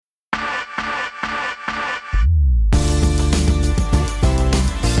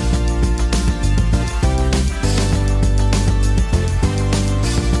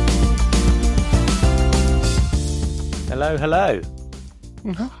Hello,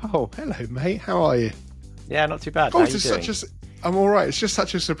 hello. Oh, hello, mate. How are you? Yeah, not too bad. Oh, How it's you doing? I'm all right. It's just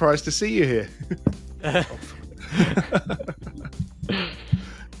such a surprise to see you here. How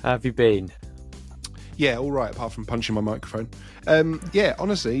have you been? Yeah, all right, apart from punching my microphone. Yeah,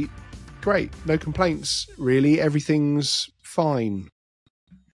 honestly, great. No complaints, really. Everything's fine.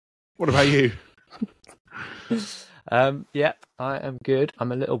 What about you? Yep, I am good.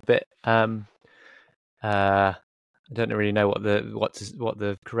 I'm a little bit I don't really know what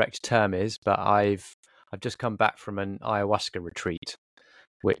the correct term is, but I've just come back from an ayahuasca retreat,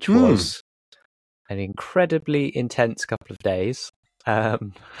 which was an incredibly intense couple of days,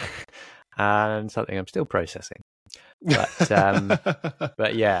 and something I'm still processing.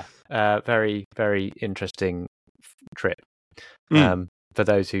 But yeah, very, very interesting trip. For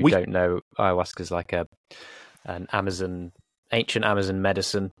those who don't know, ayahuasca is like an ancient Amazon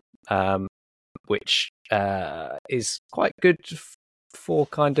medicine, which is quite good for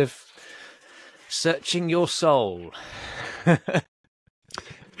kind of searching your soul.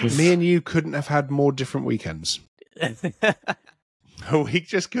 Me and you couldn't have had more different weekends. We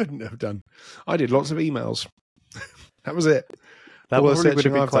just couldn't have done. I did lots of emails. That was it. That probably would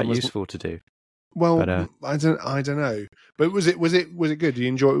have been quite useful to do. Well, but, I don't know. But was it good? Did you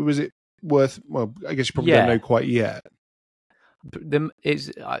enjoy it? Was it worth? Well, I guess you probably don't know quite yet.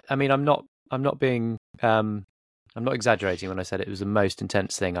 I mean, I'm not being. I'm not exaggerating when I said it was the most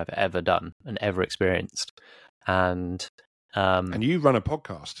intense thing I've ever done and ever experienced. And you run a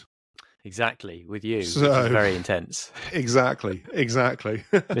podcast. Exactly, with you, so, which is very intense. Exactly.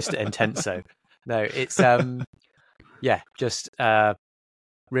 Mr. Intenso. No, it's just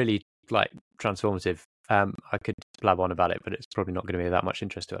really like transformative. I could blab on about it, but it's probably not going to be of that much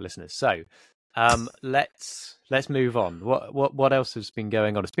interest to our listeners. So let's move on. What else has been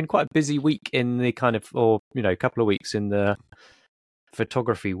going on? It's been quite a busy week in the kind of, couple of weeks in the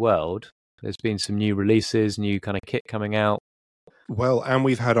photography world. There's been some new releases, new kind of kit coming out. Well, and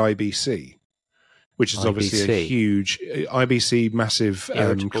we've had IBC, which is obviously a huge IBC, massive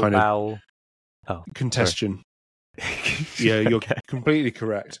kind of congestion. Yeah, you're completely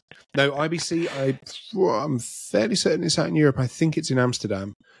correct. No, IBC, I'm fairly certain it's out in Europe. I think it's in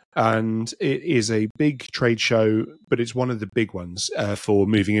Amsterdam, and it is a big trade show, but it's one of the big ones for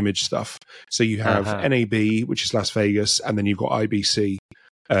moving image stuff. So you have NAB, which is Las Vegas, and then you've got IBC,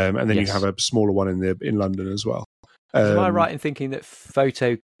 and then you have a smaller one in London as well. Am I right in thinking that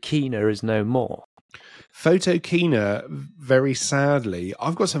Photokina is no more? Photokina, very sadly,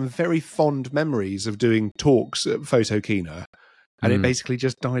 I've got some very fond memories of doing talks at Photokina, and it basically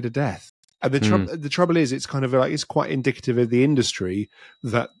just died a death. And the trouble is, it's kind of like, it's quite indicative of the industry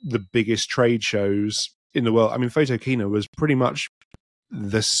that the biggest trade shows in the world. I mean, Photokina was pretty much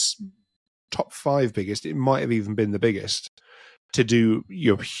the top 5 biggest. It might have even been the biggest to do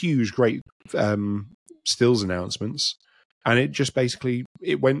huge, great stills announcements, and it just basically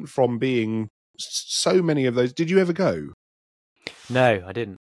it went from being so many of those. Did you ever go? No, I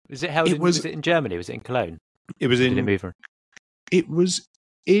didn't. Was it held? Was it in Germany? Was it in Cologne? It was in. It was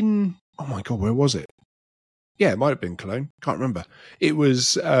in. Oh my god, where was it? Yeah, it might have been Cologne. Can't remember. It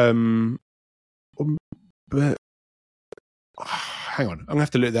was. But hang on, I'm gonna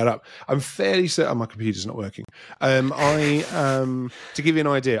have to look that up. I'm fairly certain my computer's not working. To give you an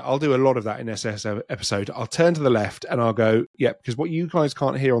idea, I'll do a lot of that in SS episode. I'll turn to the left and I'll go, because what you guys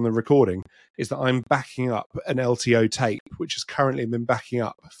can't hear on the recording is that I'm backing up an LTO tape, which has currently been backing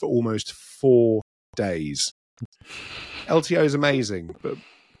up for almost 4 days. LTO is amazing, but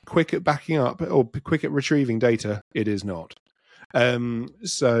quick at backing up or quick at retrieving data, it is not.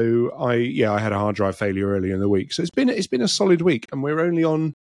 So I had a hard drive failure earlier in the week. So it's been a solid week, and we're only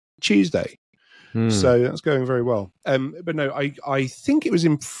on Tuesday. So that's going very well. But no, I think it was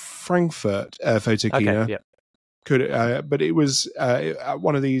in Frankfurt, Photokina. Okay, yeah. But it was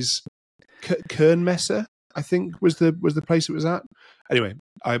one of these Kernmesse, I think was the place it was at. Anyway,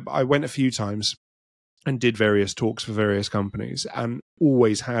 I went a few times and did various talks for various companies, and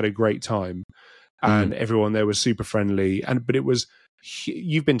always had a great time. And everyone there was super friendly. But it was,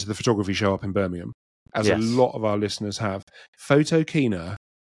 you've been to the photography show up in Birmingham, as a lot of our listeners have. Photokina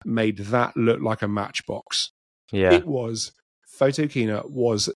made that look like a matchbox. Yeah. Photokina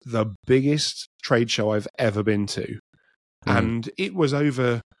was the biggest trade show I've ever been to. And it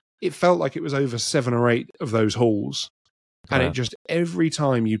felt like it was over 7 or 8 of those halls. And it just, every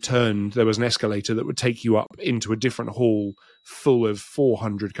time you turned, there was an escalator that would take you up into a different hall full of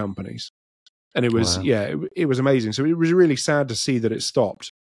 400 companies. And it was, it was amazing. So it was really sad to see that it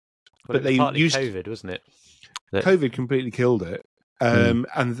stopped. Well, but they used COVID, wasn't it? COVID completely killed it.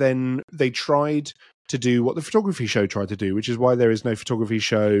 And then they tried to do what the photography show tried to do, which is why there is no photography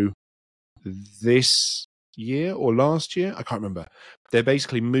show this year or last year. I can't remember. They're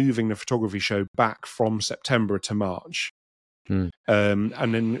basically moving the photography show back from September to March. And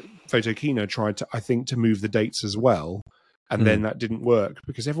then Photokina tried to, I think, to move the dates as well. And then that didn't work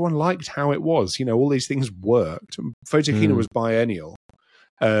because everyone liked how it was. You know, all these things worked. Photokina was biennial.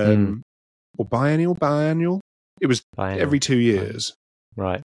 Or biennial. It was every 2 years.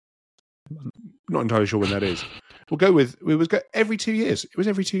 Right. Not entirely sure when that is. We'll go every 2 years. It was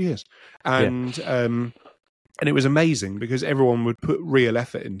every 2 years. And it was amazing because everyone would put real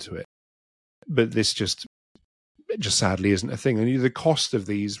effort into it. But this just sadly isn't a thing. And the cost of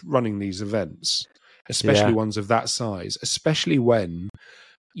running these events, especially ones of that size, especially when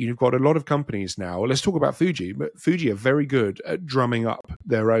you've got a lot of companies now. Let's talk about Fuji. But Fuji are very good at drumming up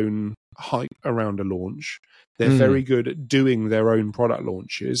their own hype around a launch. They're very good at doing their own product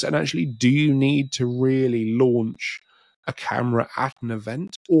launches. And actually, do you need to really launch a camera at an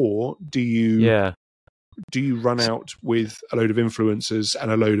event, or do you run out with a load of influencers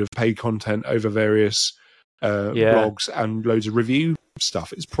and a load of paid content over various blogs and loads of review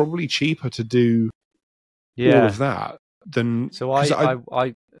stuff? It's probably cheaper to do all of that than. So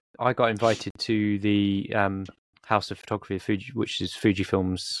I got invited to the House of Photography of Fuji, which is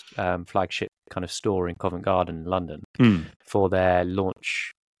Fujifilm's flagship kind of store in Covent Garden, London, for their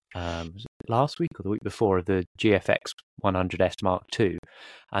launch. Was it last week or the week before, of the GFX 100S Mark II,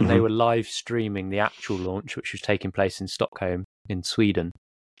 and they were live streaming the actual launch, which was taking place in Stockholm, in Sweden.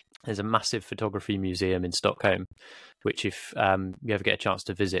 There's a massive photography museum in Stockholm, which, if you ever get a chance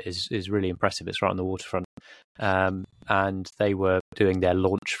to visit, is really impressive. It's right on the waterfront, and they were doing their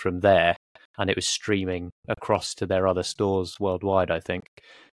launch from there, and it was streaming across to their other stores worldwide, I think.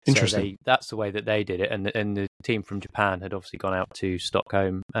 Interesting. So that's the way that they did it, and the team from Japan had obviously gone out to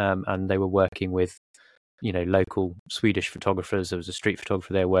Stockholm, and they were working with, local Swedish photographers. There was a street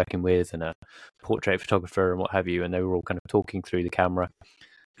photographer they were working with, and a portrait photographer, and what have you, and they were all kind of talking through the camera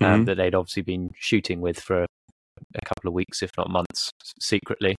that they'd obviously been shooting with for a couple of weeks, if not months,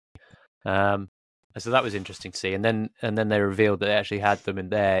 secretly. So that was interesting to see, and then they revealed that they actually had them in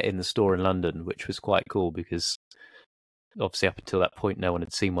the store in London, which was quite cool because obviously up until that point no one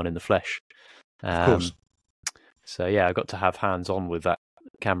had seen one in the flesh. Of course. So yeah, I got to have hands on with that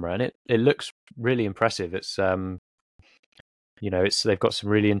camera, and it looks really impressive. It's they've got some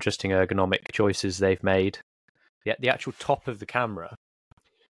really interesting ergonomic choices they've made. The actual top of the camera,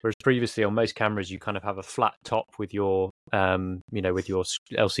 whereas previously on most cameras you kind of have a flat top with your with your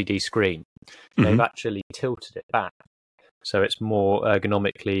LCD screen, they've actually tilted it back so it's more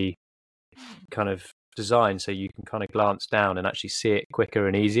ergonomically kind of designed, so you can kind of glance down and actually see it quicker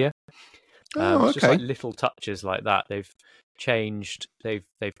and easier. It's just like little touches like that. They've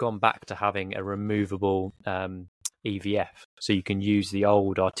gone back to having a removable EVF, so you can use the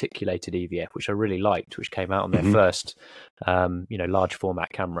old articulated EVF, which I really liked, which came out on their first large format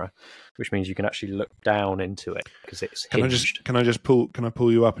camera, which means you can actually look down into it because it's hinged. Can I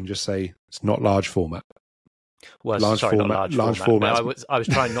pull you up and just say it's not large format? Well, large format. No, I was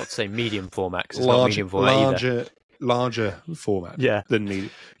trying not to say medium format because it's not medium format either. Larger format than medium.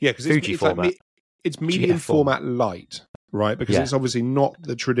 Yeah, because Fuji format. It's medium GF format light, right? Because it's obviously not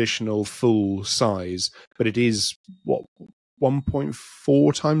the traditional full size, but it is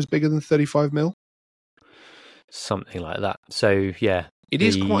 1.4 times bigger than 35mm? Something like that. So yeah, it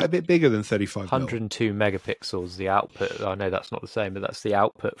is quite a bit bigger than 35mm. 102 megapixels. The output. I know that's not the same, but that's the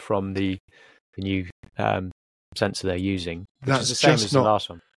output from the new sensor they're using. That's the same as the last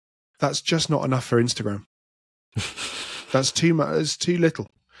one. That's just not enough for Instagram. That's too much. It's too little.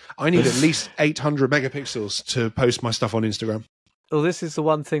 I need at least 800 megapixels to post my stuff on Instagram. Well, this is the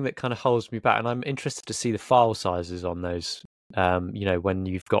one thing that kind of holds me back, and I'm interested to see the file sizes on those. When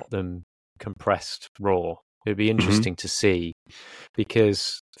you've got them compressed raw, it'd be interesting to see,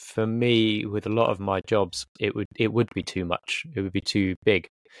 because for me, with a lot of my jobs, it would be too much. It would be too big.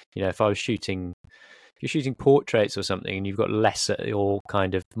 If I was shooting, if you're shooting portraits or something, and you've got lesser or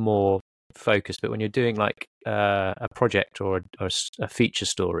kind of more focused, but when you're doing like a project or a feature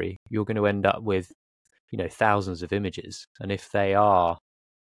story, you're going to end up with thousands of images, and if they are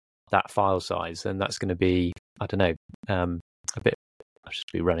that file size, then that's going to be, I don't know, a bit. I'll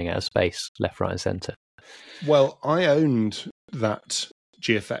just be running out of space left, right, and center. Well, I owned that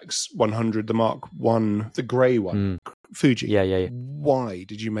GFX 100, the Mark 1, the grey one, Fuji. Yeah. Why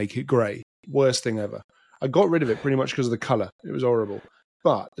did you make it grey? Worst thing ever. I got rid of it pretty much because of the colour. It was horrible.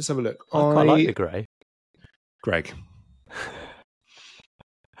 But let's have a look. I quite like the grey. Greg.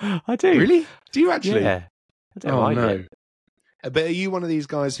 I do. Really? Do you actually? Yeah. I don't mind it. But are you one of these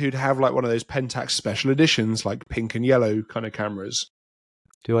guys who'd have like one of those Pentax special editions, like pink and yellow kind of cameras?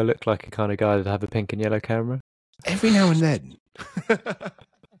 Do I look like a kind of guy that have a pink and yellow camera? Every now and then.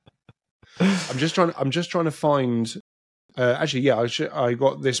 I'm just trying to find. Actually, yeah, I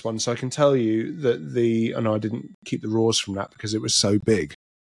got this one, so I can tell you that I didn't keep the RAWs from that because it was so big.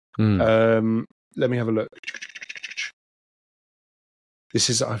 Let me have a look. This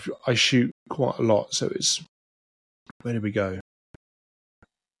is I shoot quite a lot, so it's, where did we go?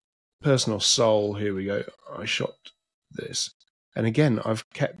 Personal Soul. Here we go. I shot this, and again, I've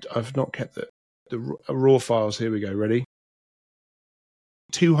not kept the raw files. Here we go. Ready?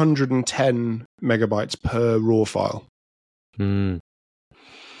 210 megabytes per raw file. So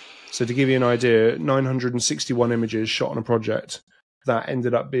to give you an idea, 961 images shot on a project that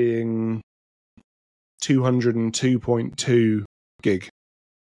ended up being 202.2 gig.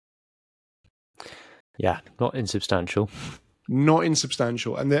 Yeah, not insubstantial. Not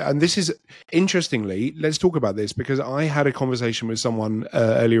insubstantial. And this is, interestingly, let's talk about this, because I had a conversation with someone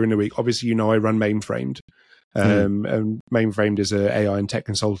earlier in the week. Obviously, you know, I run Mainframed. And Mainframed is an AI and tech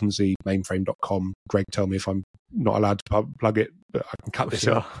consultancy, mainframe.com. Greg, tell me if I'm not allowed to plug it, but I can cut this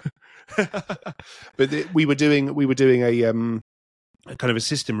out. But we were doing a kind of a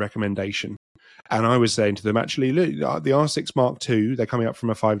system recommendation. And I was saying to them, actually, look, the R6 Mark II, they're coming up from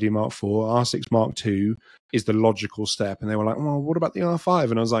a 5D Mark IV. R6 Mark II is the logical step. And they were like, well, what about the R5?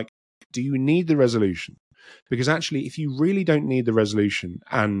 And I was like, do you need the resolution? Because actually, if you really don't need the resolution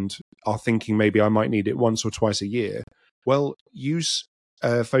and are thinking maybe I might need it once or twice a year, well, use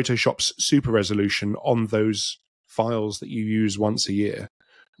Photoshop's super resolution on those files that you use once a year,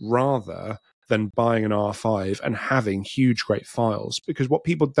 rather than buying an R5 and having huge, great files. Because what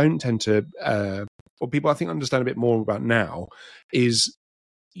people don't tend to, what people I think understand a bit more about now, is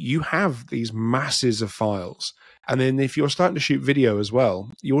you have these masses of files. And then if you're starting to shoot video as well,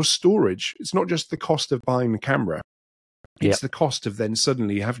 your storage, it's not just the cost of buying the camera, it's the cost of then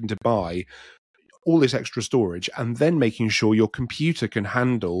suddenly having to buy all this extra storage and then making sure your computer can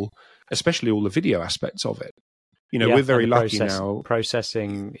handle, especially all the video aspects of it. You know, we're very lucky now.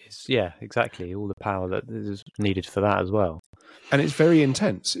 Processing is, exactly, all the power that is needed for that as well. And it's very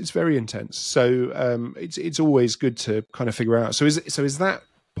intense. It's very intense. So it's always good to kind of figure out. So is that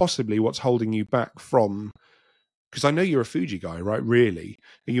possibly what's holding you back from? Because I know you're a Fuji guy, right? Really,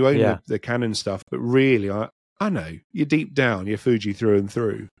 you own the Canon stuff, but really, I know you're deep down, you're Fuji through and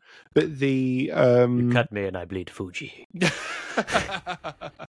through. But you cut me and I bleed Fuji.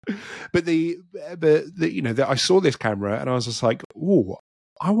 But you know, I saw this camera and I was just like, oh,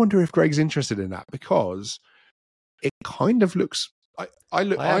 I wonder if Greg's interested in that, because it kind of looks.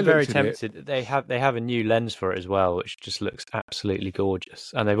 I'm very tempted. They have a new lens for it as well, which just looks absolutely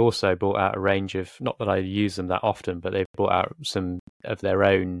gorgeous. And they've also brought out a range of, not that I use them that often, but they've brought out some of their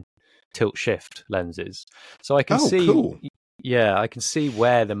own tilt shift lenses. So I can see, cool. I can see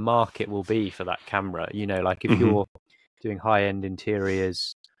where the market will be for that camera. You know, like if you're doing high end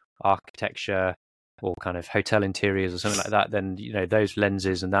interiors, architecture, or kind of hotel interiors or something like that, then you know those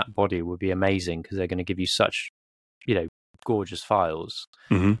lenses and that body would be amazing, because they're going to give you such, you know, gorgeous files.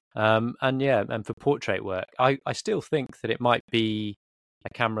 And for portrait work, I still think that it might be a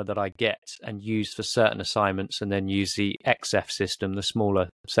camera that I get and use for certain assignments, and then use the XF system, the smaller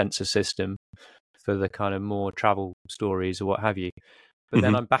sensor system, for the kind of more travel stories or what have you. But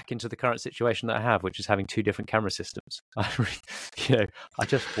then I'm back into the current situation that I have, which is having two different camera systems. I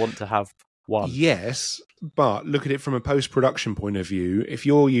just want to have one. Yes, but look at it from a post-production point of view. If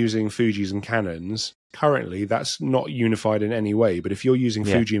you're using Fujis and Canons, currently that's not unified in any way. But if you're using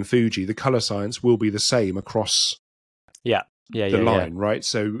Fuji and Fuji, the color science will be the same across the line, right?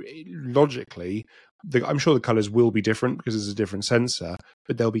 So logically, I'm sure the colors will be different because it's a different sensor,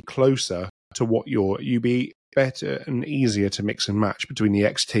 but they'll be closer to what you'll be better and easier to mix and match between the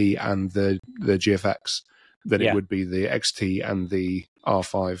XT and the GFX than it would be the XT and the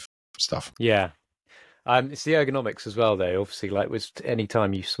R5 stuff. Yeah. It's the ergonomics as well, though. Obviously, like with any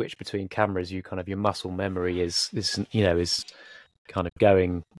time you switch between cameras, you kind of, your muscle memory is kind of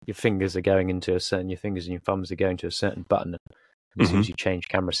going, your fingers are going into your fingers and your thumbs are going to a certain button. And as soon as you change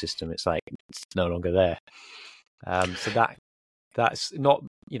camera system, it's like, it's no longer there. So that's not,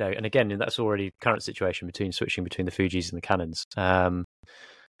 you know, and again, that's already current situation switching between the Fujis and the Canons.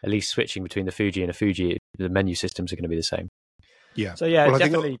 At least switching between the Fuji and a Fuji, the menu systems are going to be the same. Yeah. So yeah,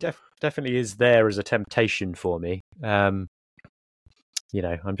 definitely is there as a temptation for me. You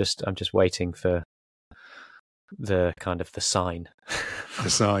know, I'm just waiting for the kind of the sign. The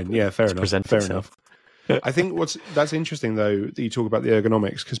sign, yeah, fair enough. I think that's interesting though that you talk about the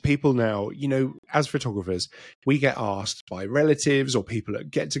ergonomics, because people now, as photographers, we get asked by relatives or people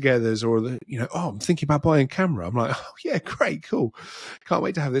at get-togethers or oh, I'm thinking about buying a camera. I'm like, oh yeah, great, cool, can't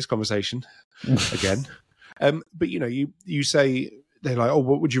wait to have this conversation again. But you say, they're like, oh,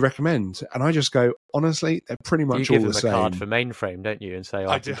 what would you recommend? And I just go, honestly, they're pretty much all the same. You give them a card for mainframe, don't you? And say,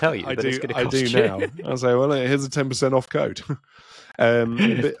 I can tell you, but it's going to cost you. Now. I'll say, well, here's a 10% off code.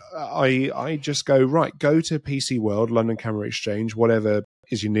 But I just go, right, go to PC World, London Camera Exchange, whatever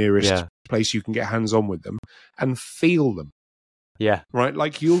is your nearest place you can get hands-on with them, and feel them. Yeah. Right?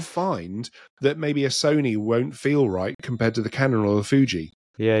 Like, you'll find that maybe a Sony won't feel right compared to the Canon or the Fuji.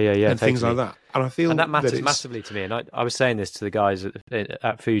 Yeah, and totally. Things like that. And I feel that matters massively to me. And I was saying this to the guys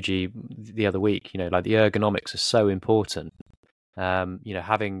at Fuji the other week. Like the ergonomics are so important.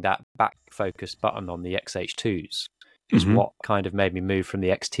 Having that back focus button on the XH2s is what kind of made me move from the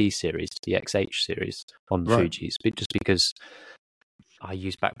XT series to the XH series on the Fujis. But just because I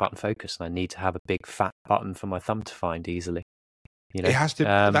use back button focus and I need to have a big fat button for my thumb to find easily. It has to.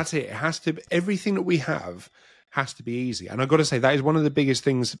 That's it. It has to. Everything that we have has to be easy. And I've got to say, that is one of the biggest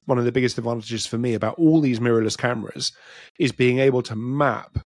things, one of the biggest advantages for me about all these mirrorless cameras is being able to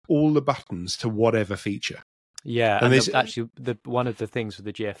map all the buttons to whatever feature. Yeah, and actually, one of the things with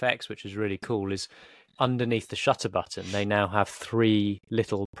the GFX, which is really cool, is underneath the shutter button, they now have 3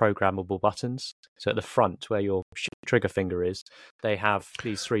 little programmable buttons. So at the front, where your trigger finger is, they have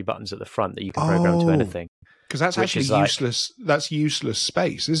these 3 buttons at the front that you can program to anything. Because that's actually useless. That's useless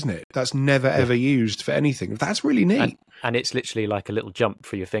space, isn't it? That's never ever used for anything. That's really neat. And it's literally like a little jump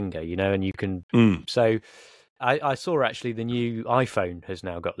for your finger, and you can. So I saw actually the new iPhone has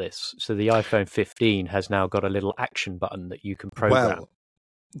now got this. So the iPhone 15 has now got a little action button that you can program. Well,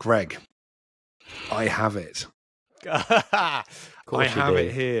 Greg, I have it. I have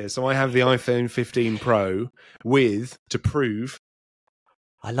it here. So I have the iPhone 15 Pro to prove.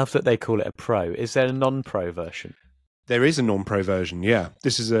 I love that they call it a Pro. Is there a non-Pro version? There is a non-Pro version, yeah.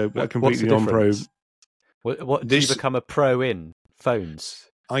 This is a completely non-Pro. What do you become a Pro in phones?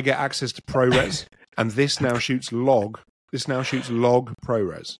 I get access to ProRes, and this now shoots log. This now shoots log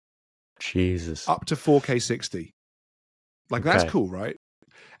ProRes. Jesus. Up to 4K 60. Like, that's cool, right?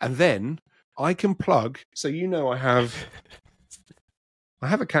 And then I can plug. So I have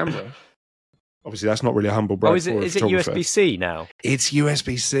a camera. Obviously, that's not really a humble brag. Is it USB-C now? It's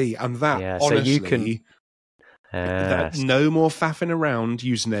USB-C, and that honestly, so you can. No more faffing around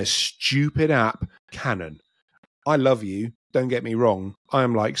using their stupid app, Canon. I love you. Don't get me wrong. I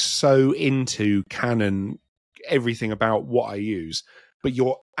am like so into Canon, everything about what I use. But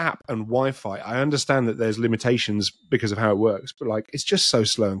your app and Wi-Fi, I understand that there's limitations because of how it works, but like it's just so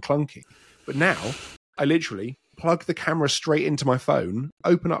slow and clunky. But now, I literally plug the camera straight into my phone,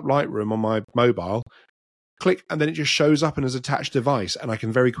 open up Lightroom on my mobile, click, and then it just shows up in an attached device, and I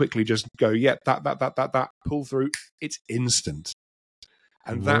can very quickly just go, that, pull through. It's instant.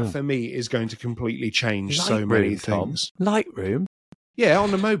 And that, for me, is going to completely change so many things. Lightroom? Yeah,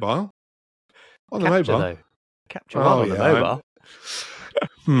 on the mobile. Though. Capture One on the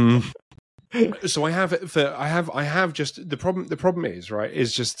mobile. So I have it for. I have just the problem. The problem is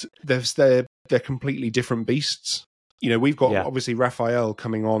just they're completely different beasts. We've got obviously Raphael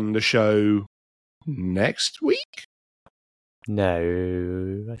coming on the show next week.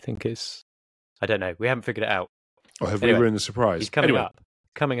 No, I think I don't know. We haven't figured it out. Or have we ruined the surprise? He's coming up.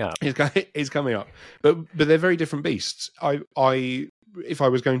 He's coming up. But they're very different beasts. If I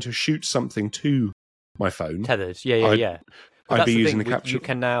was going to shoot something to my phone, tethered, yeah. I'd be using the capture.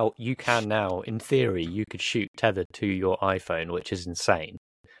 You can now, in theory, you could shoot tethered to your iPhone, which is insane,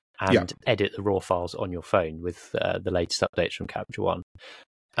 and edit the raw files on your phone with the latest updates from Capture One.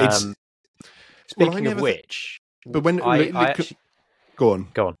 Speaking of which, but when go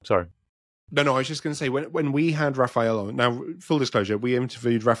on, sorry. No, I was just going to say, when we had Raphael on, now, full disclosure, we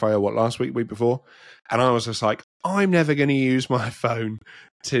interviewed Raphael, last week before? And I was just like, I'm never going to use my phone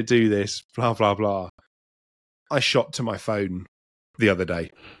to do this, blah, blah, blah. I shot to my phone the other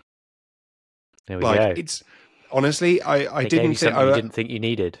day. There we go. It's, honestly, I didn't think... you didn't think you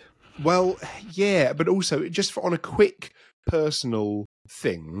needed. Well, yeah, but also, just on a quick personal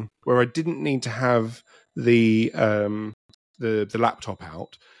thing, where I didn't need to have the laptop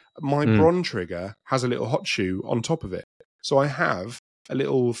out, my Bron trigger has a little hot shoe on top of it. So I have a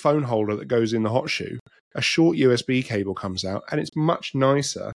little phone holder that goes in the hot shoe. A short USB cable comes out, and it's much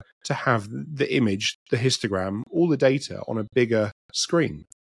nicer to have the image, the histogram, all the data on a bigger screen.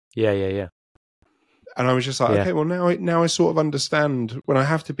 Yeah. And I was just like, okay, well now I sort of understand when I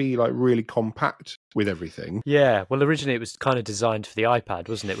have to be like really compact with everything. Yeah, well, originally it was kind of designed for the iPad,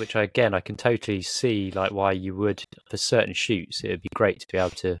 wasn't it? Which I can totally see like why you would for certain shoots. It would be great to be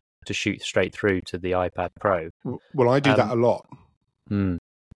able to shoot straight through to the iPad Pro. Well, I do that a lot. Hmm.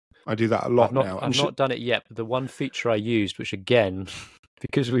 I do that a lot now. I've not done it yet, but the one feature I used, which again,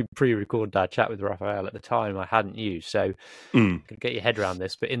 because we pre-recorded our chat with Raphael at the time, I hadn't used. So you can get your head around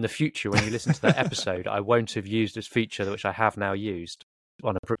this. But in the future, when you listen to that episode, I won't have used this feature, which I have now used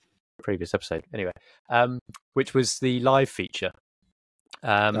on a previous episode. Anyway, which was the live feature.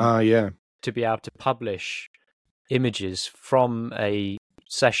 Yeah. To be able to publish images from a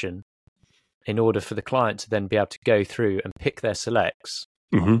session in order for the client to then be able to go through and pick their selects,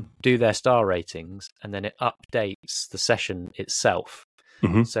 do their star ratings, and then it updates the session itself.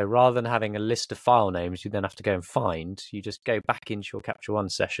 So rather than having a list of file names you then have to go and find, you just go back into your Capture One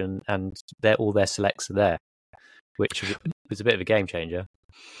session and all their selects are there, which was a bit of a game changer.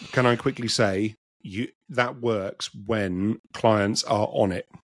 Can I quickly say, that works when clients are on it.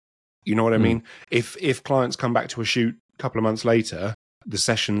 You know what I mean? If clients come back to a shoot a couple of months later, the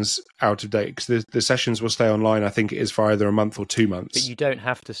session's out of date, because the sessions will stay online. I think it is for either a month or 2 months. But you don't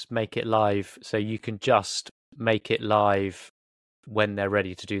have to make it live, so you can just make it live when they're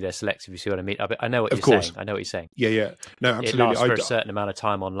ready to do their selects, if you see what I mean. I know what you're saying. I know what you're saying. Yeah. No, absolutely. It lasts for a certain amount of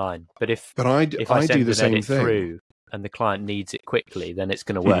time online. But if I send do the same thing through and the client needs it quickly, then it's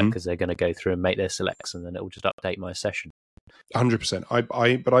going to work because they're going to go through and make their selects, and then it will just update my session.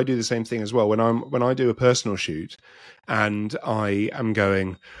 100%. But I do the same thing as well. When I do a personal shoot and I am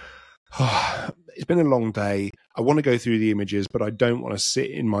going, it's been a long day. I want to go through the images, but I don't want to sit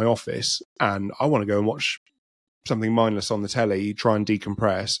in my office and I want to go and watch something mindless on the telly, try and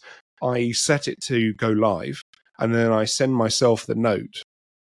decompress. I set it to go live, and then I send myself the note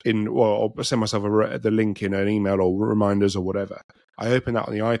I'll send myself the link in an email or reminders or whatever. I open that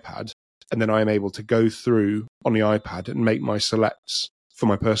on the iPad, and then I am able to go through on the iPad and make my selects for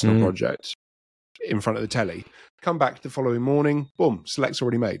my personal project in front of the telly. Come back the following morning, boom, selects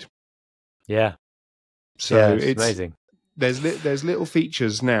already made. Yeah. So it's amazing. There's little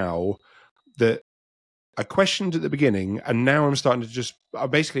features now that I questioned at the beginning, and now I'm starting to just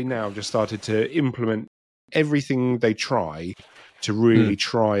started to implement everything they try to really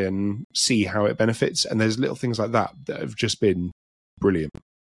try and see how it benefits. And there's little things like that have just been brilliant.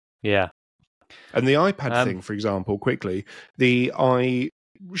 Yeah. And the iPad thing, for example, quickly, I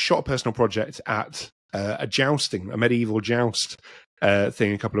shot a personal project at a medieval joust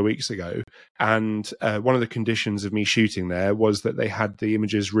thing a couple of weeks ago. And one of the conditions of me shooting there was that they had the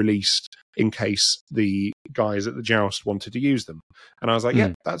images released in case the guys at the joust wanted to use them. And I was like,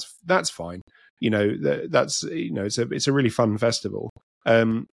 yeah, that's fine. It's a really fun festival.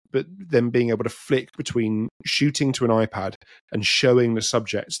 But then being able to flick between shooting to an iPad and showing the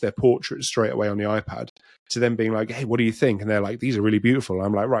subjects their portraits straight away on the iPad, to them being like, hey, what do you think? And they're like, these are really beautiful. And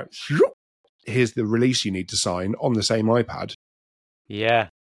I'm like, right, here's the release you need to sign on the same iPad. Yeah.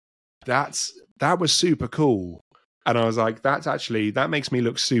 That was super cool. And I was like, that makes me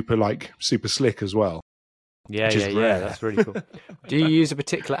look super slick as well. Yeah, that's really cool. Do you use a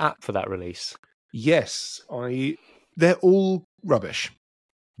particular app for that release? Yes, they're all rubbish.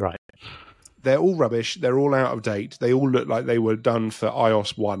 Right. They're all rubbish. They're all out of date. They all look like they were done for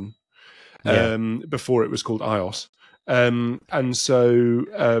iOS 1 before it was called iOS. And so,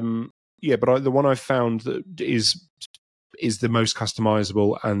 but the one I've found that is the most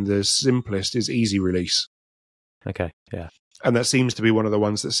customizable and the simplest is Easy Release. Okay, yeah. And that seems to be one of the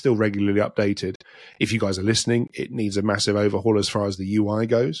ones that's still regularly updated. If you guys are listening, it needs a massive overhaul as far as the UI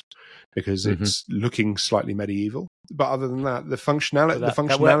goes, because it's looking slightly medieval. But other than that, the functionality,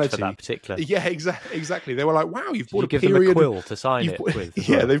 that worked for that particular. Yeah, exactly. They were like, "Wow, you've bought a give period." Them a quill to sign it with.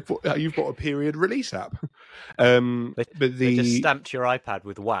 Yeah, you've bought a period release app. They just stamped your iPad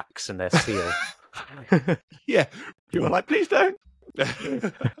with wax and their seal. Yeah, you were like, "Please don't."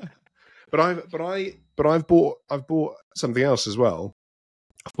 But I've bought something else as well.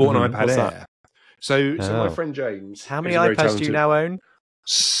 I've bought an iPad Air. That? So my friend James. How many iPads do you now own?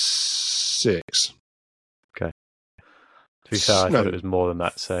 6. Okay. To be fair, I thought it was more than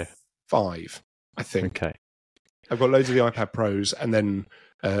that. So 5, I think. Okay. I've got loads of the iPad Pros, and then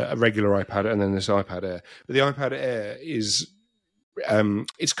a regular iPad, and then this iPad Air. But the iPad Air is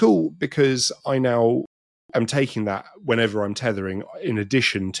it's cool because I now am taking that whenever I'm tethering, in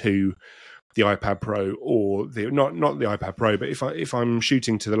addition to the iPad Pro, or not the iPad Pro, but if I'm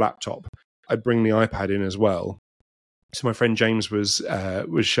shooting to the laptop, I bring the iPad in as well. So my friend James was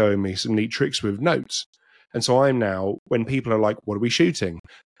showing me some neat tricks with notes, and so I'm now, when people are like, "What are we shooting?"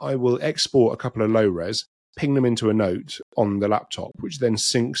 I will export a couple of low res, ping them into a note on the laptop, which then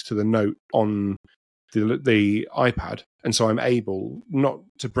syncs to the note on the iPad, and so I'm able not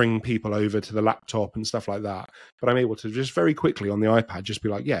to bring people over to the laptop and stuff like that, but I'm able to just very quickly on the iPad just be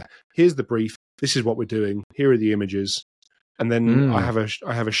like, yeah, here's the brief, this is what we're doing, here are the images, and then I have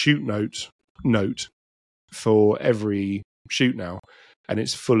a shoot note for every shoot now, and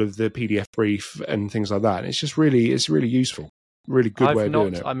it's full of the PDF brief and things like that, and it's really useful. Really good way of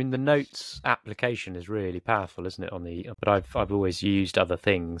doing it. I mean, the notes application is really powerful, isn't it? But I've always used other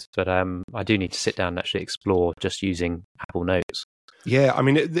things, but I do need to sit down and actually explore just using Apple Notes. Yeah, I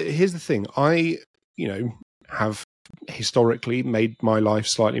mean, here's the thing. I have historically made my life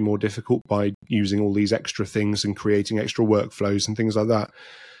slightly more difficult by using all these extra things and creating extra workflows and things like that.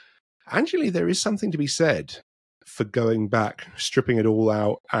 Actually, there is something to be said for going back, stripping it all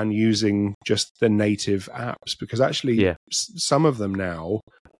out, and using just the native apps, because actually some of them now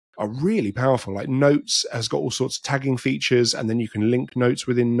are really powerful. Like Notes has got all sorts of tagging features, and then you can link notes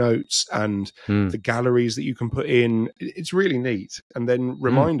within Notes, and the galleries that you can put in. It's really neat. And then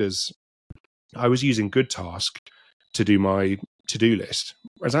reminders. I was using Good Task to do my to-do list,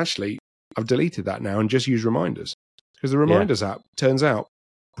 whereas actually I've deleted that now and just use Reminders, because the Reminders app turns out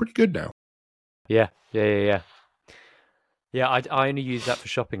pretty good now. Yeah. Yeah, I only use that for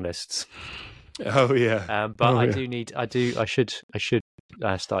shopping lists. Oh yeah, but I should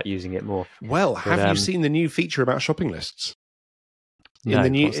start using it more. Well, have you seen the new feature about shopping lists? No,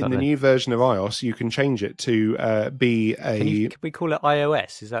 in the new version of iOS, you can change it to be a. Can we call it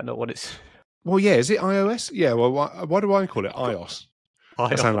iOS? Is that not what it's? Well, yeah. Is it iOS? Yeah. Well, why do I call it iOS?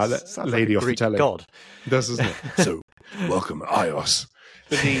 I sound like that lady off the telly. God, it does, doesn't it? So, welcome iOS.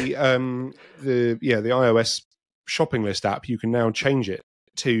 But the iOS shopping list app, you can now change it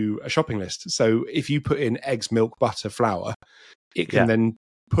to a shopping list. So if you put in eggs, milk, butter, flour, it can then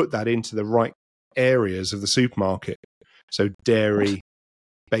put that into the right areas of the supermarket. So dairy,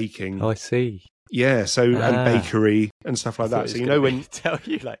 baking. Oh, I see. Yeah, so and bakery and stuff like that. So when tell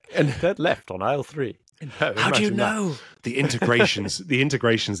you third left on aisle 3. No, how do you know? The integrations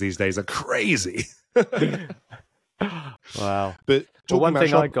these days are crazy. Wow. But one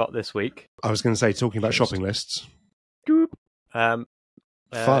thing I got this week. I was going to say, talking about shopping lists. Fun.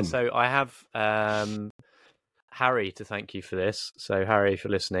 So I have Harry to thank you for this. So Harry, for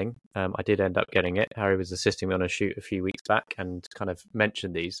listening, I did end up getting it. Harry was assisting me on a shoot a few weeks back and kind of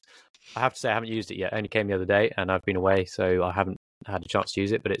mentioned these. I have to say I haven't used it yet. It only came the other day and I've been away, so I haven't had a chance to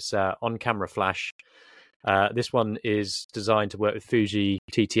use it, but it's on-camera flash. This one is designed to work with Fuji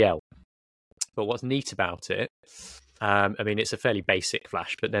TTL. But what's neat about it, I mean, it's a fairly basic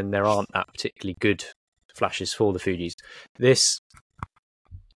flash, but then there aren't that particularly good flashes for the Fujis. This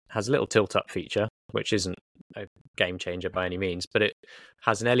has a little tilt-up feature, which isn't a game changer by any means, but it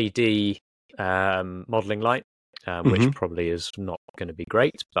has an LED modelling light, which probably is not going to be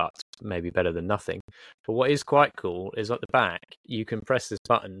great, but maybe better than nothing. But what is quite cool is at the back, you can press this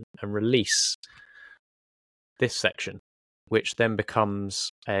button and release this section, which then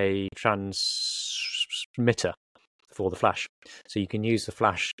becomes a transmitter for the flash. So you can use the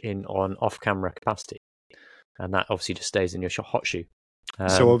flash on off-camera capacity, and that obviously just stays in your hot shoe.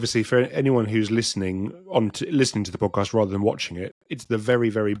 So obviously, for anyone who's listening to the podcast rather than watching it, it's the very,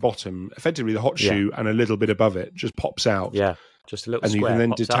 very bottom, effectively the hot shoe, and a little bit above it just pops out. Yeah, just a little and square. And you can then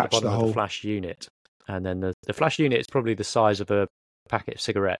pops detach out the whole flash unit. And then the flash unit is probably the size of a packet of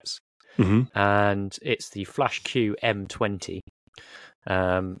cigarettes. And it's the Flash Q M20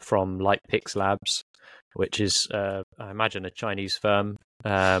 from Lightpix Labs, which is, I imagine, a Chinese firm.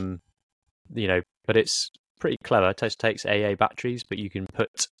 But it's pretty clever. It just takes AA batteries, but you can put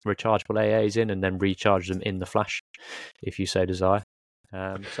rechargeable AAs in and then recharge them in the flash if you so desire.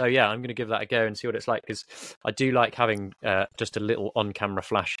 So yeah, I'm going to give that a go and see what it's like, because I do like having just a little on-camera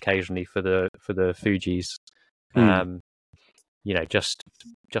flash occasionally for the Fujis.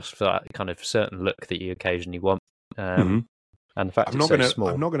 Just for that kind of certain look that you occasionally want. And the fact it's so small.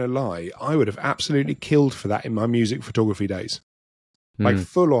 I'm not going to lie, I would have absolutely killed for that in my music photography days. Like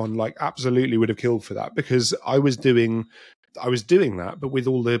full on, like absolutely would have killed for that, because I was doing that, but with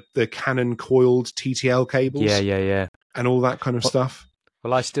all the Canon coiled TTL cables. Yeah. And all that kind of stuff.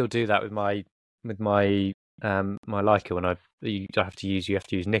 Well, I still do that with my my Leica when you have to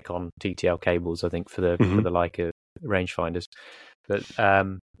use Nikon TTL cables, I think, for the Leica rangefinders. But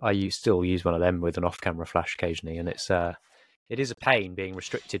I still use one of them with an off-camera flash occasionally, and it is a pain being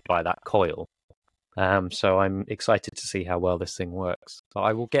restricted by that coil. So I'm excited to see how well this thing works. So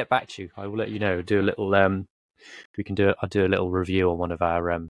I will get back to you. I will let you know. Do a little I'll do a little review on one of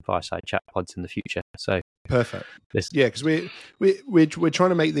our Fireside chat pods in the future. So Perfect. This, Yeah, because we're trying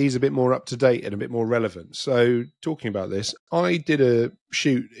to make these a bit more up to date and a bit more relevant. So talking about this, I did a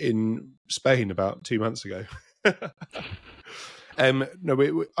shoot in Spain about 2 months ago.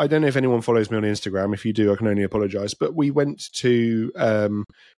 No, I don't know if anyone follows me on Instagram. If you do, I can only apologise. But we went to,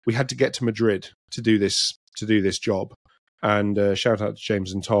 we had to get to Madrid to do this job. And shout out to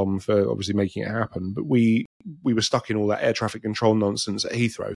James and Tom for obviously making it happen. But we were stuck in all that air traffic control nonsense at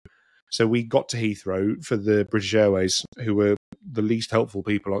Heathrow. So we got to Heathrow for the British Airways, who were the least helpful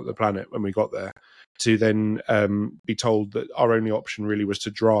people on the planet when we got there, to then be told that our only option really was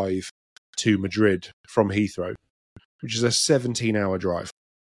to drive to Madrid from Heathrow, which is a 17-hour drive.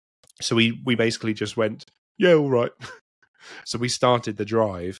 So we basically just went, yeah, all right. So we started the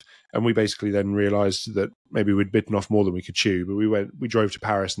drive, and we basically then realised that maybe we'd bitten off more than we could chew. But we drove to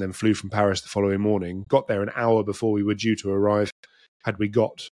Paris and then flew from Paris the following morning. Got there an hour before we were due to arrive. Had we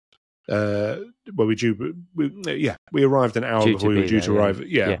got we arrived an hour before we were due to arrive.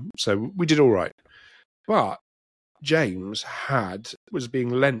 Yeah, so we did all right. But James was being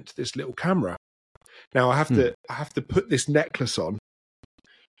lent this little camera. Now I have to put this necklace on.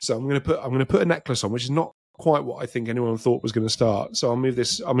 So I'm going to put a necklace on, which is not quite what I think anyone thought was going to start. So I'll move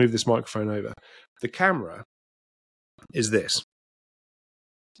this microphone over. The camera is this.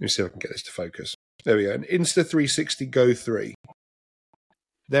 Let me see if I can get this to focus. There we go. An Insta360 Go 3.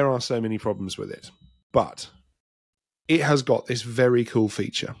 There are so many problems with it, but it has got this very cool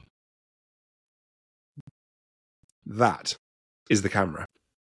feature. That is the camera.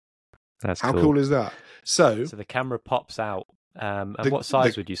 That's How cool is that? So the camera pops out. And what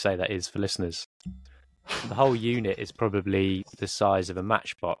size would you say that is for listeners? The whole unit is probably the size of a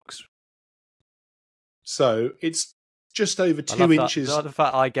matchbox. So it's just over 2 inches. I love the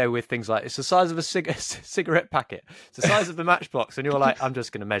fact I go with things like, it's the size of a cigarette packet. It's the size of the matchbox, and you're like, I'm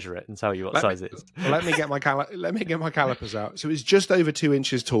just going to measure it and tell you what size it is. Let me get my calipers out. So it's just over 2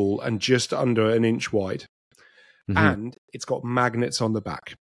 inches tall and just under an inch wide, and it's got magnets on the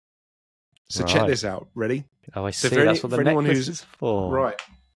back. So check this out. Ready? Oh, I see. That's what the necklace is for. Right.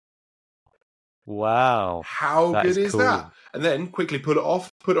 Wow. How good is that? And then quickly pull it off,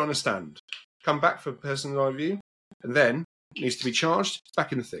 put it on a stand. Come back for person's eye view, and then it needs to be charged,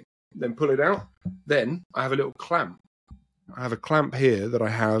 back in the thing. Then pull it out. Then I have a little clamp. I have a clamp here that I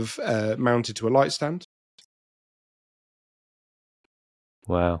have mounted to a light stand.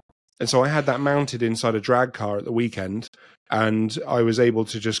 Wow. And so I had that mounted inside a drag car at the weekend, and I was able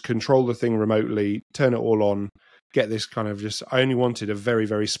to just control the thing remotely, turn it all on, get this kind of I only wanted a very,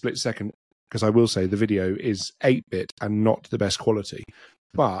 very split second, because I will say the video is 8-bit and not the best quality.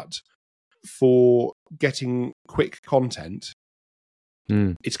 But for getting quick content,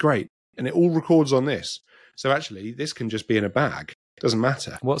 it's great. And it all records on this. So actually, this can just be in a bag. Doesn't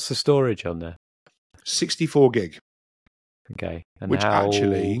matter. What's the storage on there? 64 gig. Okay. And which how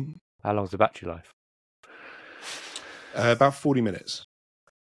long's the battery life? About 40 minutes.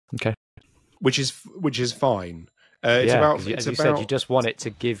 Okay. Which is fine. As you said, you just want it to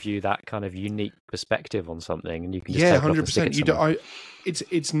give you that kind of unique perspective on something, and you can just take 100%.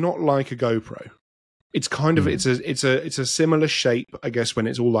 It's not like a GoPro. It's kind of it's a similar shape, I guess, when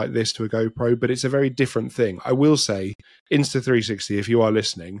it's all like this to a GoPro, but it's a very different thing. I will say, Insta360, if you are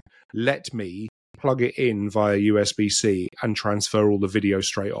listening, let me plug it in via USB-C and transfer all the video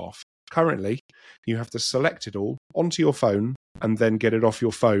straight off. Currently, you have to select it all onto your phone and then get it off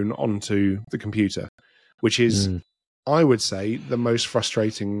your phone onto the computer, which is, I would say, the most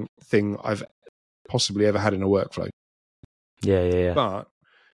frustrating thing I've possibly ever had in a workflow. Yeah. But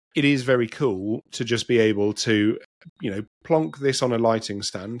it is very cool to just be able to, plonk this on a lighting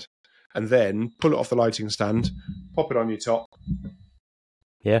stand and then pull it off the lighting stand, pop it on your top.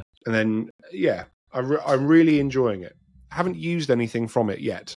 Yeah. And then, I'm really enjoying it. I haven't used anything from it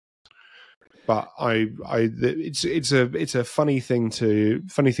yet, but it's a funny thing to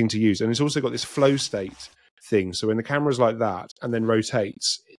use, and it's also got this flow state thing. So when the camera's like that and then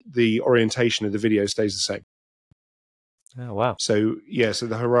rotates, the orientation of the video stays the same. Oh wow! So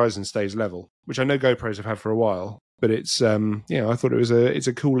the horizon stays level, which I know GoPros have had for a while, but it's I thought it's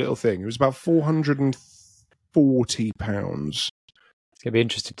a cool little thing. It was about £440. It's going to be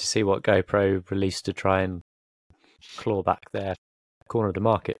interesting to see what GoPro released to try and claw back their corner of the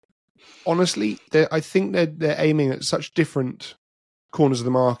market. Honestly, I think they're aiming at such different corners of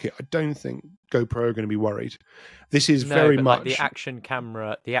the market. I don't think GoPro are going to be worried. This is very much like the action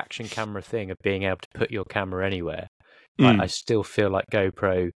camera thing of being able to put your camera anywhere. I still feel like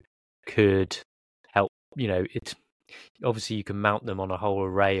GoPro could help. It obviously you can mount them on a whole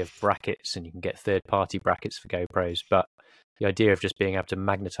array of brackets, and you can get third-party brackets for GoPros. But the idea of just being able to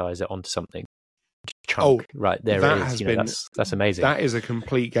magnetize it onto something chunk right there. That It is. has Know, been that's amazing. That is a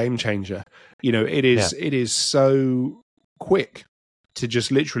complete game changer. It is so quick to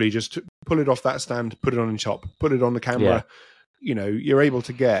just literally just pull it off that stand, put it on in shop, put it on the camera. You're able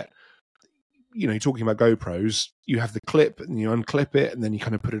to get, talking about GoPros, you have the clip and you unclip it and then you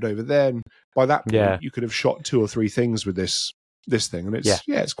kind of put it over there. And by that point, you could have shot 2 or 3 things with this thing. And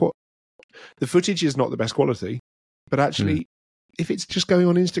it's quite, the footage is not the best quality, but actually, if it's just going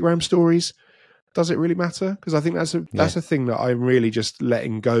on Instagram stories, does it really matter? Because I think that's a thing that I'm really just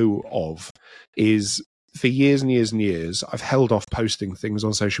letting go of. Is for years and years and years, I've held off posting things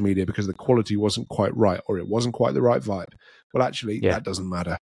on social media because the quality wasn't quite right or it wasn't quite the right vibe. Well, actually, that doesn't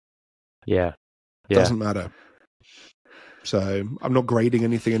matter. Yeah. Doesn't matter. So I'm not grading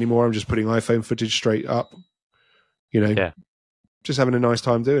anything anymore. I'm just putting iPhone footage straight up. Just having a nice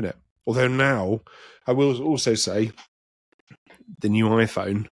time doing it. Although now, I will also say, the new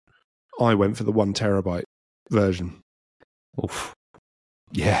iPhone, I went for the 1 terabyte version. Oof.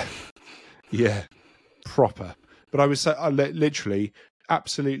 Yeah, proper. But I was literally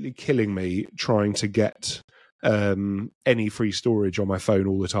absolutely killing me trying to get any free storage on my phone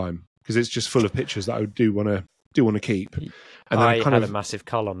all the time because it's just full of pictures that I do want to keep. And then I had a massive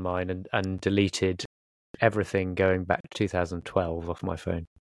cull on mine and deleted everything going back to 2012 off my phone.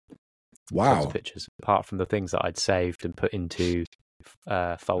 Wow. Tons of pictures, apart from the things that I'd saved and put into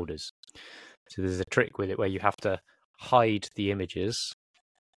folders. So there's a trick with it where you have to hide the images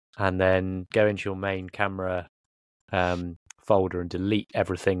and then go into your main camera folder and delete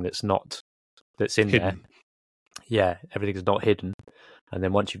everything that's in hidden. there. Yeah, everything's not hidden. And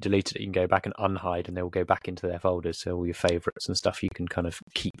then once you've deleted it, you can go back and unhide, and they will go back into their folders. So all your favorites and stuff you can kind of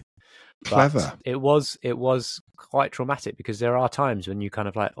keep. Clever. But it was quite traumatic because there are times when you kind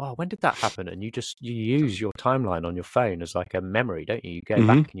of like, oh, when did that happen? And you use your timeline on your phone as like a memory, don't you? You go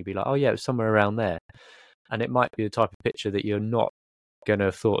back and you be like, oh yeah, it was somewhere around there. And it might be the type of picture that you're not going to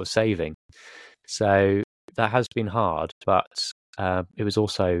have thought of saving. So that has been hard, but it was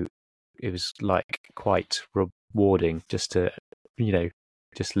like quite rewarding just to,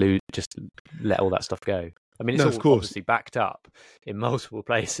 just let all that stuff go. I mean, it's all obviously backed up in multiple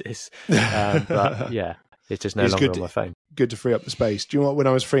places, but yeah, it's just no longer on my phone. Good to free up the space. Do you know what? When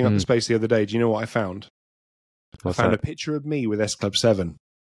I was freeing up the space the other day, do you know what I found? I found a picture of me with S Club 7.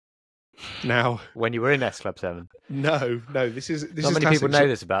 Now, when you were in S Club 7? No. This is not many people know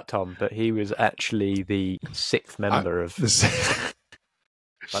this about Tom, but he was actually the 6th member of.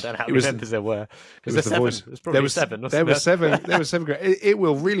 I don't know how many members there were. Was there 7? It was probably 7. There were 7. There were 7. It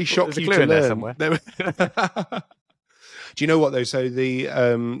will really shock you to learn. Somewhere. Do you know what though? So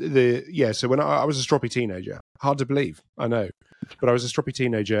so when I was a stroppy teenager, hard to believe, I know, but I was a stroppy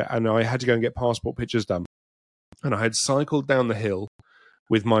teenager and I had to go and get passport pictures done, and I had cycled down the hill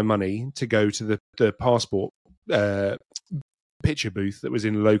with my money to go to the passport picture booth that was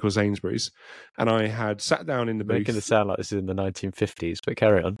in local Sainsbury's, and I had sat down in the booth. Making it sound like this is in the 1950s, but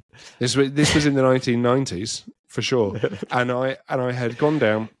carry on. This was in the 1990s for sure, and I had gone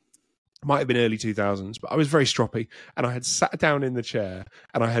down. Might have been early 2000s, but I was very stroppy, and I had sat down in the chair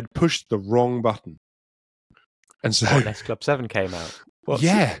and I had pushed the wrong button, and so S Club 7 came out.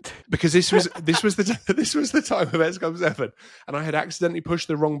 Because this was the time of S Club 7, and I had accidentally pushed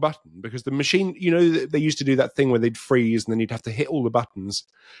the wrong button because the machine, they used to do that thing where they'd freeze and then you'd have to hit all the buttons,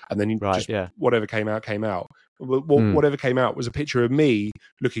 and then whatever came out. Whatever came out was a picture of me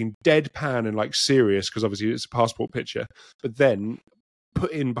looking deadpan and like serious because obviously it's a passport picture, but then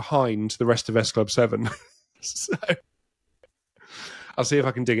put in behind the rest of S Club 7. So I'll see if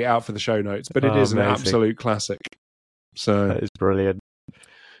I can dig it out for the show notes, but it is an absolute classic. So that is brilliant.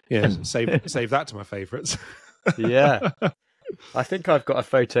 Yeah, save that to my favourites. Yeah. I think I've got a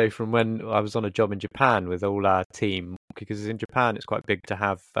photo from when I was on a job in Japan with all our team, because in Japan it's quite big to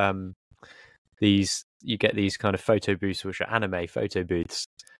have you get these kind of photo booths which are anime photo booths.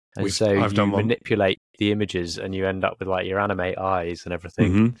 And you manipulate the images and you end up with like your anime eyes and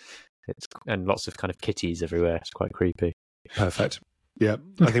everything. And lots of kind of kitties everywhere. It's quite creepy. Perfect. Yeah,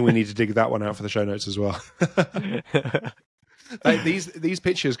 I think we need to dig that one out for the show notes as well. These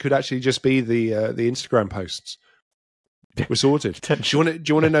pictures could actually just be the Instagram posts. We're sorted. Do you want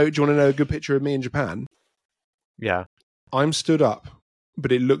to know a good picture of me in Japan? Yeah, I'm stood up,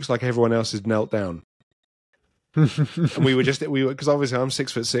 but it looks like everyone else is knelt down. And we were because obviously I'm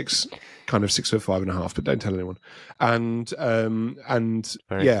 6'6", kind of 6'5.5", but don't tell anyone. And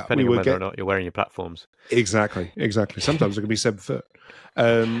depending on whether or not you're wearing your platforms. Exactly. Sometimes it can be 7 foot.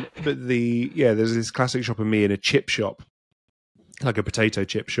 But there's this classic shot of me in a chip shop, like a potato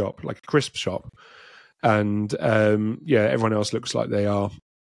chip shop, like a crisp shop, and everyone else looks like they are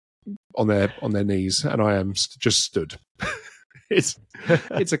on their knees, and I am just stood. It's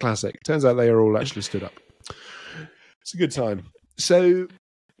a classic. Turns out they are all actually stood up. It's a good time. So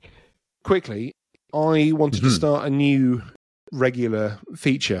quickly, I wanted to start a new regular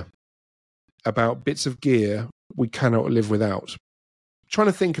feature about bits of gear we cannot live without. Trying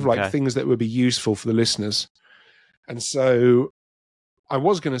to think of like things that would be useful for the listeners. And so I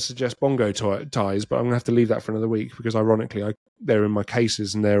was going to suggest bongo ties, but I'm going to have to leave that for another week because ironically they're in my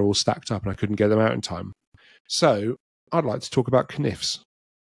cases and they're all stacked up and I couldn't get them out in time. So I'd like to talk about kniffs.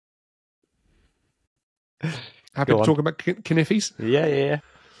 Happy to talk about kniffies? Yeah.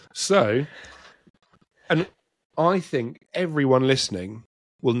 So, and I think everyone listening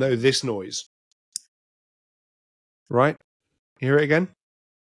will know this noise. Right? Hear it again?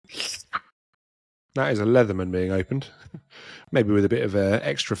 That is a Leatherman being opened. Maybe with a bit of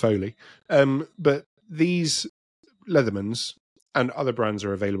extra Foley. But these Leathermans and other brands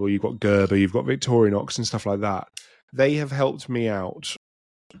are available. You've got Gerber, you've got Victorinox and stuff like that. They have helped me out.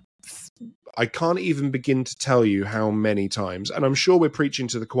 I can't even begin to tell you how many times, and I'm sure we're preaching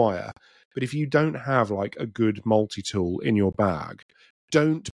to the choir, but if you don't have like a good multi-tool in your bag,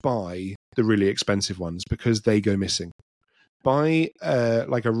 don't buy the really expensive ones because they go missing. Buy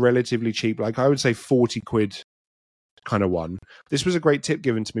like a relatively cheap, like I would say 40 quid kind of one. This was a great tip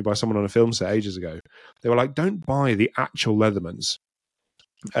given to me by someone on a film set ages ago. They were like, don't buy the actual Leathermans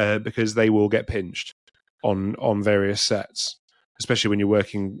because they will get pinched on various sets, especially when you're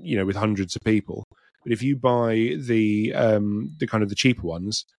working, with hundreds of people. But if you buy the kind of the cheaper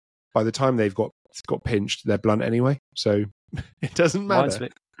ones, by the time they've got pinched, they're blunt anyway. So it doesn't matter.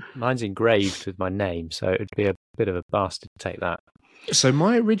 Mine's engraved with my name, so it'd be a bit of a bastard to take that. So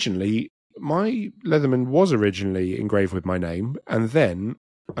my Leatherman was originally engraved with my name, and then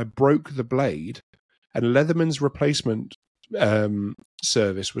I broke the blade, and Leatherman's replacement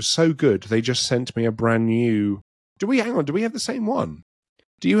service was so good, they just sent me a brand new... Do we have the same one?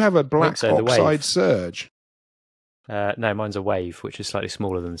 Do you have a black oxide Surge? No, mine's a Wave, which is slightly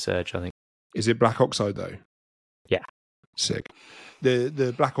smaller than the Surge, I think. Is it black oxide, though? Yeah. Sick.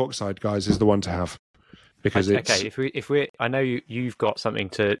 The black oxide, guys, is the one to have. Because it's... Okay, if we I know you've got something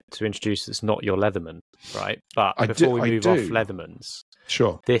to introduce that's not your Leatherman, right? But before we move off Leathermans,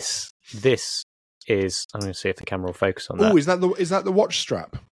 sure. This is... I'm going to see if the camera will focus on that. Oh, is that the watch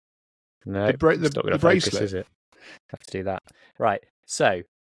strap? No, the bracelet, focus, is it? Have to do that. Right. So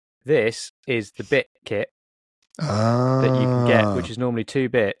this is the bit kit that you can get, which is normally 2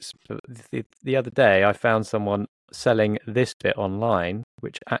 bits. But the other day, I found someone selling this bit online,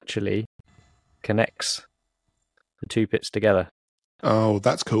 which actually connects the 2 bits together. Oh,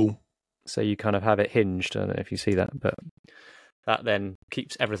 that's cool. So you kind of have it hinged. I don't know if you see that, but that then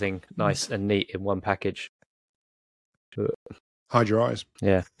keeps everything nice and neat in one package. Hide your eyes.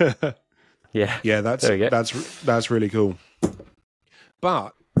 Yeah. Yeah, that's really cool.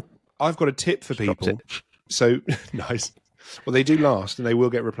 But I've got a tip for people. So nice. Well, they do last and they will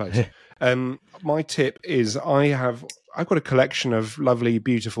get replaced. My tip is I've got a collection of lovely,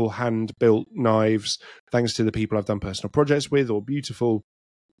 beautiful hand-built knives, thanks to the people I've done personal projects with, or beautiful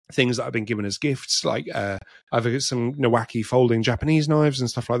things that I've been given as gifts. Like I've got some Nawaki folding Japanese knives and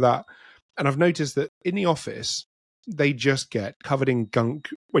stuff like that. And I've noticed that in the office, they just get covered in gunk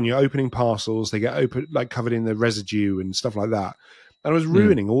when you're opening parcels. They get covered in the residue and stuff like that. And I was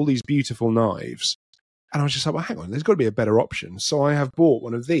ruining all these beautiful knives. And I was just like, well, hang on, there's got to be a better option. So I have bought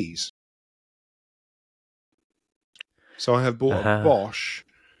one of these. So I have bought a Bosch,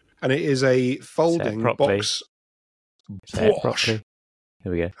 and it is a folding box. Bosch. Here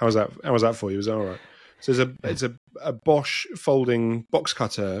we go. How was that for you? Was that all right? So it's a Bosch folding box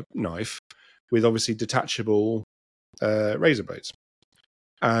cutter knife with obviously detachable razor blades.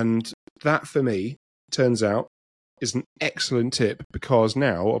 And that, for me, turns out, is an excellent tip, because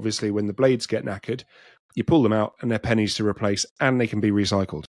now, obviously, when the blades get knackered, you pull them out and they're pennies to replace, and they can be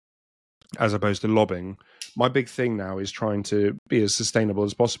recycled, as opposed to lobbing. My big thing now is trying to be as sustainable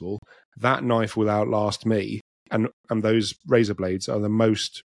as possible. That knife will outlast me, and those razor blades are the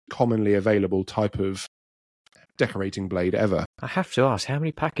most commonly available type of decorating blade ever. I have to ask, how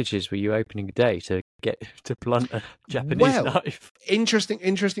many packages were you opening a day to get to blunt a Japanese knife? Interesting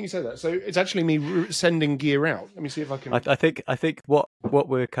you say that. So it's actually me sending gear out. Let me see if I can... I think what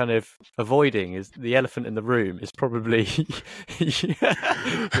we're kind of avoiding is the elephant in the room is probably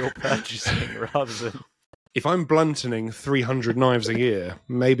your purchasing rather than... If I'm blunting 300 knives a year,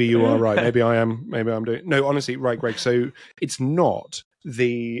 maybe you are right. Maybe I'm doing... No, honestly, right, Greg. So it's not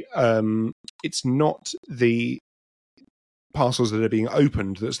the parcels that are being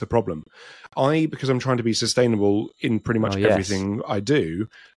opened that's the problem. Because I'm trying to be sustainable in pretty much everything I do,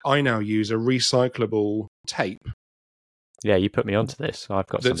 I now use a recyclable tape. Yeah, you put me onto this. I've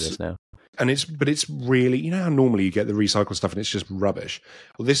got some of this now. And it's really, you know how normally you get the recycled stuff and it's just rubbish.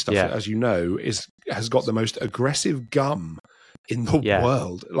 Well, this stuff, as you know, has got the most aggressive gum in the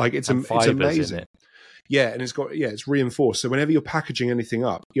world. Like it's amazing. In it. Yeah, and it's reinforced. So whenever you're packaging anything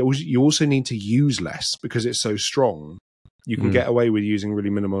up, you also need to use less because it's so strong. You can get away with using really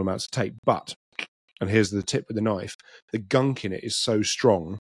minimal amounts of tape, but, and here's the tip with the knife, the gunk in it is so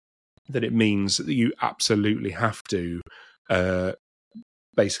strong that it means that you absolutely have to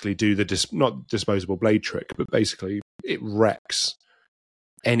basically do the not disposable blade trick, but basically it wrecks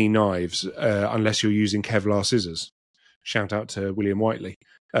any knives unless you're using Kevlar scissors. Shout out to William Whiteley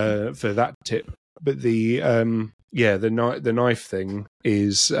for that tip. But the knife thing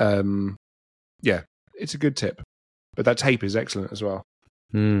is it's a good tip. But that tape is excellent as well.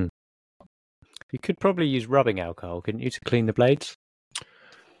 You could probably use rubbing alcohol, couldn't you, to clean the blades?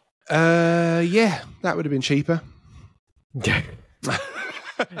 Yeah, that would have been cheaper.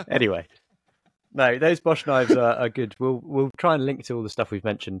 Anyway, no, those Bosch knives are good. We'll try and link to all the stuff we've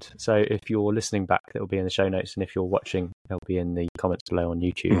mentioned. So if you're listening back, it'll be in the show notes, and if you're watching, it'll be in the comments below on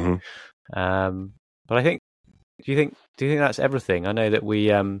YouTube. But I think, do you think that's everything? I know that we've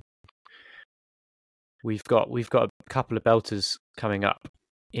got a couple of belters coming up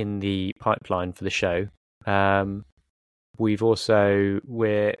in the pipeline for the show. We've also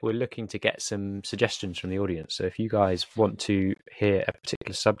we're looking to get some suggestions from the audience. So if you guys want to hear a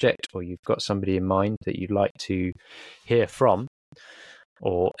particular subject, or you've got somebody in mind that you'd like to hear from,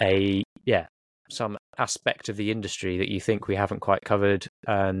 or some aspect of the industry that you think we haven't quite covered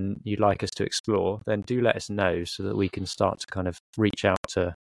and you'd like us to explore, then do let us know so that we can start to kind of reach out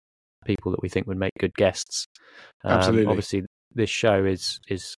to people that we think would make good guests. Absolutely. Obviously, this show is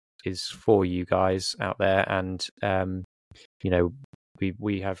for you guys out there, and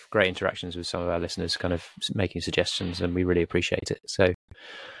we have great interactions with some of our listeners, kind of making suggestions, and we really appreciate it. So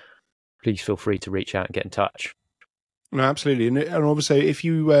please feel free to reach out and get in touch. No, absolutely, and obviously, if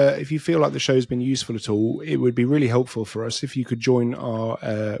you feel like the show's been useful at all, it would be really helpful for us if you could join our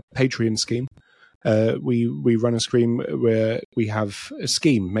Patreon scheme. We run a scheme where we have a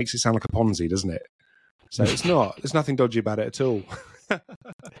scheme. Makes it sound like a Ponzi, doesn't it? So it's not. There's nothing dodgy about it at all. But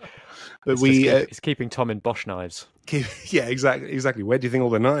it's keeping Tom in Bosch knives. Yeah, exactly. Where do you think all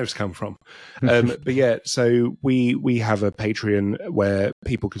the knives come from? But yeah, so we have a Patreon where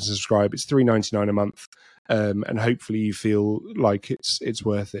people can subscribe. It's $3.99 a month, and hopefully you feel like it's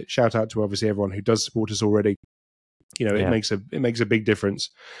worth it. Shout out to obviously everyone who does support us already. It makes a big difference,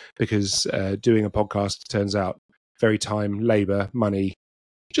 because doing a podcast turns out very time, labor, money,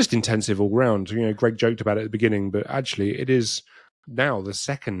 just intensive all round. Greg joked about it at the beginning, but actually it is now the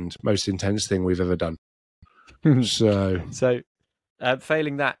second most intense thing we've ever done. So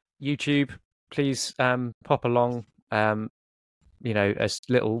failing that, YouTube, please pop along. A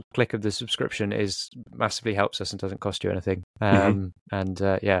little click of the subscription massively helps us and doesn't cost you anything. We'd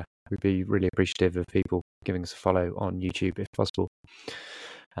be really appreciative of people giving us a follow on YouTube if possible.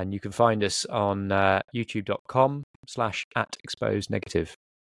 And you can find us on youtube.com/@exposenegative.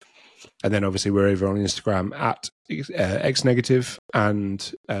 And then obviously we're over on Instagram at xnegative,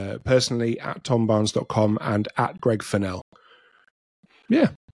 and personally at tombarnes.com and at Greg Fennell. Yeah.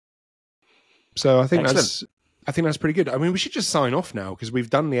 So I think that's pretty good. I mean, we should just sign off now, because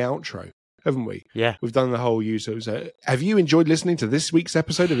we've done the outro, haven't we? Yeah. We've done the whole use. So have you enjoyed listening to this week's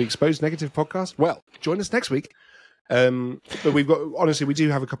episode of the Exposed Negative podcast? Well, join us next week. But we do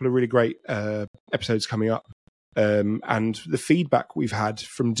have a couple of really great episodes coming up. And the feedback we've had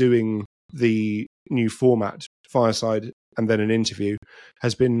from doing the new format, Fireside, and then an interview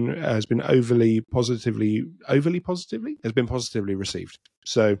has been positively received.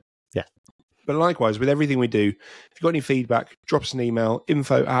 So yeah. But likewise, with everything we do, if you've got any feedback, drop us an email,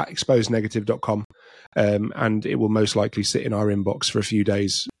 info@exposenegative.com, and it will most likely sit in our inbox for a few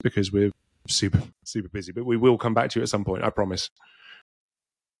days, because we're super, super busy. But we will come back to you at some point, I promise.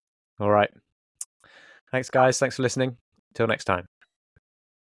 All right. Thanks, guys. Thanks for listening. Till next time.